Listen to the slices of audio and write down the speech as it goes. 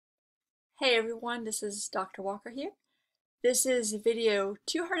Hey everyone, this is Dr. Walker here. This is video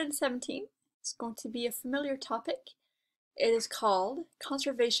 217. It's going to be a familiar topic. It is called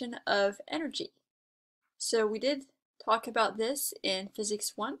conservation of energy. So we did talk about this in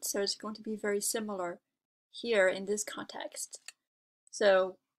Physics 1, so it's going to be very similar here in this context.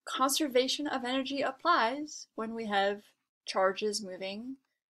 So conservation of energy applies when we have charges moving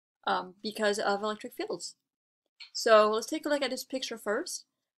because of electric fields. So let's take a look at this picture first.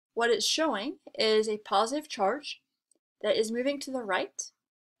 What it's showing is a positive charge that is moving to the right,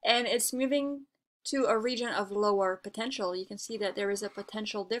 and it's moving to a region of lower potential. You can see that there is a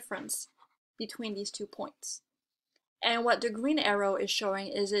potential difference between these 2 points. And what the green arrow is showing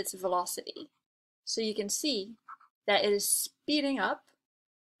is its velocity. So you can see that it is speeding up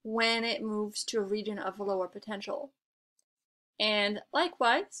when it moves to a region of lower potential. And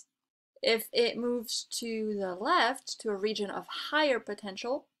likewise, if it moves to the left to a region of higher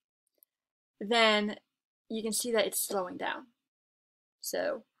potential, then you can see that it's slowing down.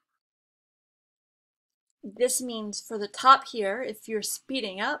 So this means for the top here, if you're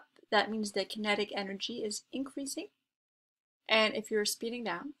speeding up, that means the kinetic energy is increasing. And if you're slowing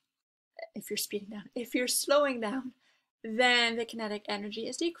down, then the kinetic energy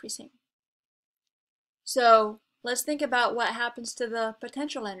is decreasing. So let's think about what happens to the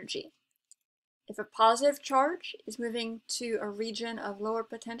potential energy. If a positive charge is moving to a region of lower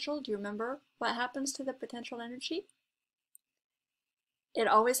potential, do you remember what happens to the potential energy? It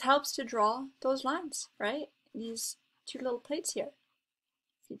always helps to draw those lines, right? These two little plates here.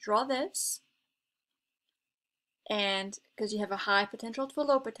 If you draw this, and because you have a high potential to a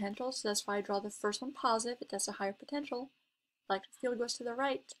low potential, so that's why I draw the first one positive, it has a higher potential. Electric field goes to the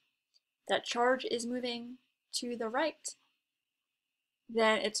right. That charge is moving to the right.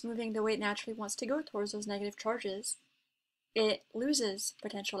 Then it's moving the way it naturally wants to go towards those negative charges. It loses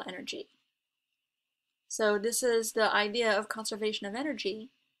potential energy. So this is the idea of conservation of energy,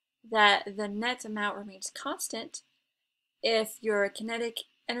 that the net amount remains constant. If your kinetic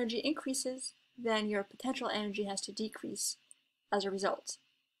energy increases, then your potential energy has to decrease as a result.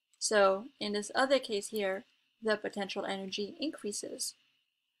 So in this other case here, the potential energy increases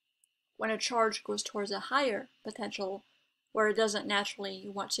when a charge goes towards a higher potential where it doesn't naturally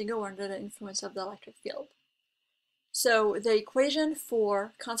want to go under the influence of the electric field. So the equation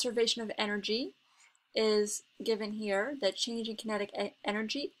for conservation of energy is given here, that change in kinetic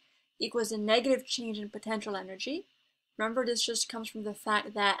energy equals a negative change in potential energy. Remember, this just comes from the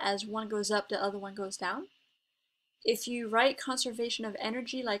fact that as one goes up, the other one goes down. If you write conservation of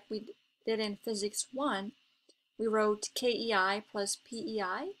energy like we did in Physics 1, we wrote KEI plus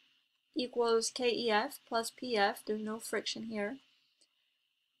PEI equals KEF plus PF. There's no friction here.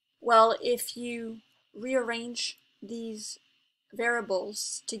 Well, if you rearrange these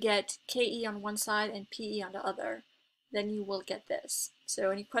variables to get KE on one side and PE on the other, then you will get this.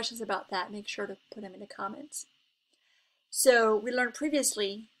 So any questions about that, make sure to put them in the comments. So we learned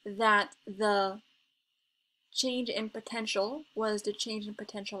previously that the change in potential was the change in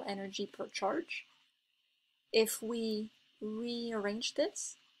potential energy per charge. If we rearrange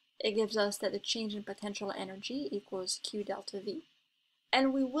this, it gives us that the change in potential energy equals Q delta V.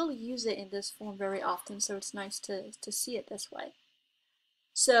 And we will use it in this form very often, so it's nice to see it this way.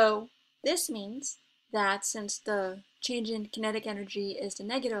 So this means that since the change in kinetic energy is the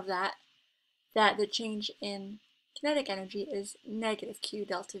negative of that the change in kinetic energy is negative Q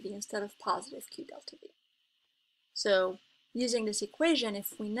delta V instead of positive Q delta V. So using this equation,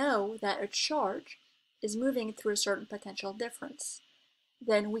 if we know that a charge is moving through a certain potential difference,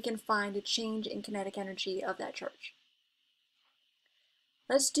 then we can find a change in kinetic energy of that charge.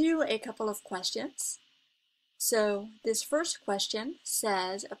 Let's do a couple of questions. So this first question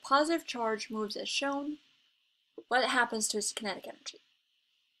says, a positive charge moves as shown. What happens to its kinetic energy?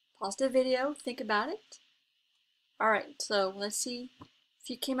 Pause the video, think about it. Alright, so let's see if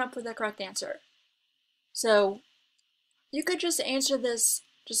you came up with the correct answer. So you could just answer this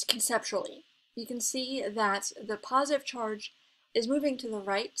just conceptually. You can see that the positive charge is moving to the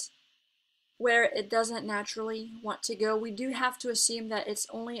right where it doesn't naturally want to go. We do have to assume that it's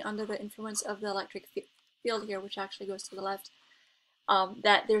only under the influence of the electric field here, which actually goes to the left,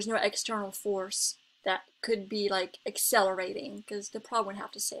 that there's no external force that could be like accelerating, because the problem would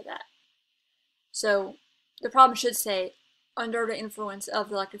have to say that. So the problem should say under the influence of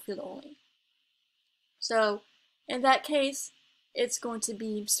the electric field only. So in that case, it's going to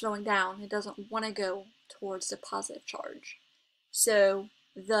be slowing down. It doesn't want to go towards the positive charge. So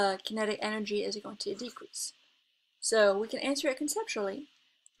the kinetic energy is going to decrease. So we can answer it conceptually,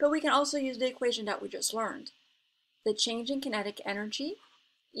 but we can also use the equation that we just learned. The change in kinetic energy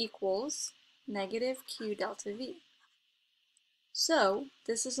equals negative Q delta V. So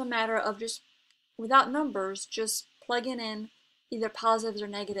this is a matter of just, without numbers, just plugging in either positives or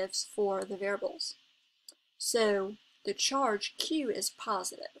negatives for the variables. So the charge Q is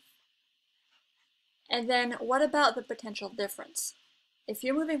positive. And then what about the potential difference? If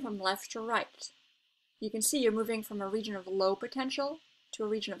you're moving from left to right, you can see you're moving from a region of low potential to a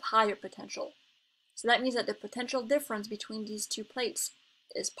region of higher potential. So that means that the potential difference between these two plates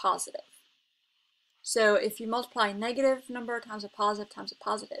is positive. So if you multiply a negative number times a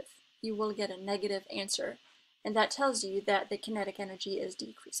positive, you will get a negative answer. And that tells you that the kinetic energy is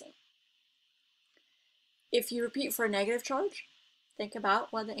decreasing. If you repeat for a negative charge, think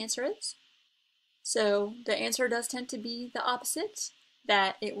about what the answer is. So the answer does tend to be the opposite,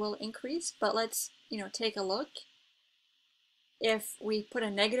 that it will increase, but let's take a look. If we put a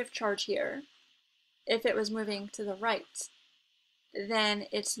negative charge here, if it was moving to the right, then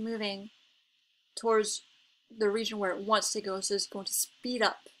it's moving towards the region where it wants to go, so it's going to speed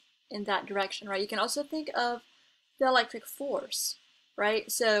up in that direction, right? You can also think of the electric force,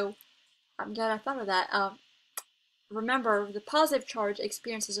 right? So I'm glad I thought of that. Remember, the positive charge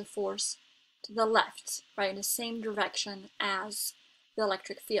experiences a force to the left, right, in the same direction as the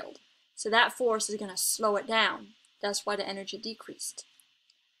electric field. So that force is going to slow it down. That's why the energy decreased.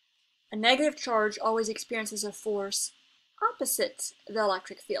 A negative charge always experiences a force opposite the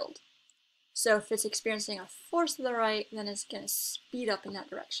electric field. So if it's experiencing a force to the right, then it's going to speed up in that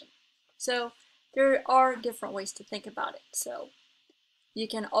direction. So there are different ways to think about it. So you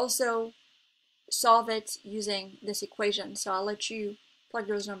can also solve it using this equation. So I'll let you plug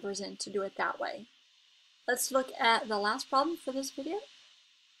those numbers in to do it that way. Let's look at the last problem for this video.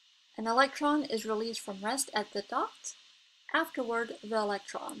 An electron is released from rest at the dot. Afterward, the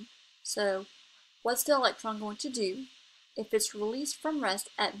electron. So what's the electron going to do if it's released from rest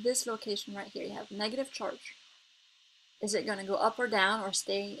at this location right here? You have negative charge. Is it going to go up or down or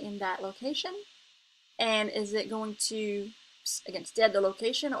stay in that location? And is it going to, again, stay at the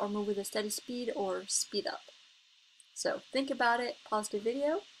location or move with a steady speed or speed up? So think about it, pause the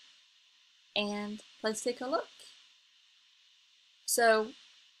video, and let's take a look. So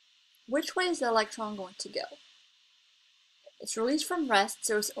which way is the electron going to go? It's released from rest,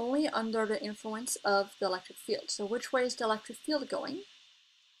 so it's only under the influence of the electric field. So which way is the electric field going?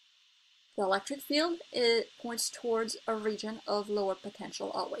 The electric field, it points towards a region of lower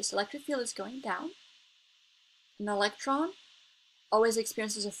potential always. The electric field is going down. An electron always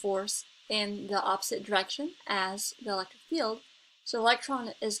experiences a force in the opposite direction as the electric field. So the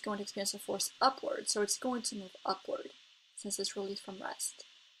electron is going to experience a force upward, so it's going to move upward since it's released from rest.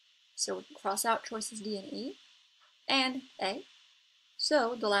 So we can cross out choices D and E and A.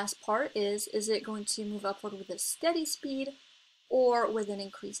 So the last part is it going to move upward with a steady speed or with an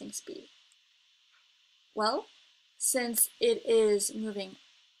increasing speed? Well, since it is moving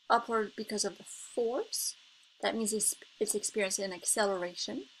upward because of the force, that means it's experiencing an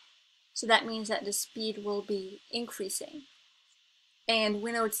acceleration. So that means that the speed will be increasing. And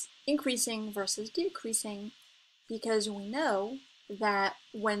we know it's increasing versus decreasing because we know that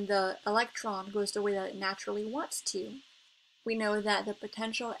when the electron goes the way that it naturally wants to, we know that the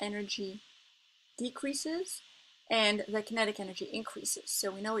potential energy decreases and the kinetic energy increases.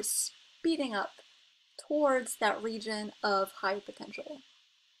 So we know it's speeding up towards that region of high potential.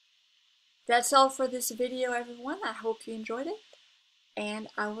 That's all for this video, everyone. I hope you enjoyed it, and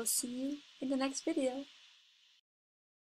I will see you in the next video.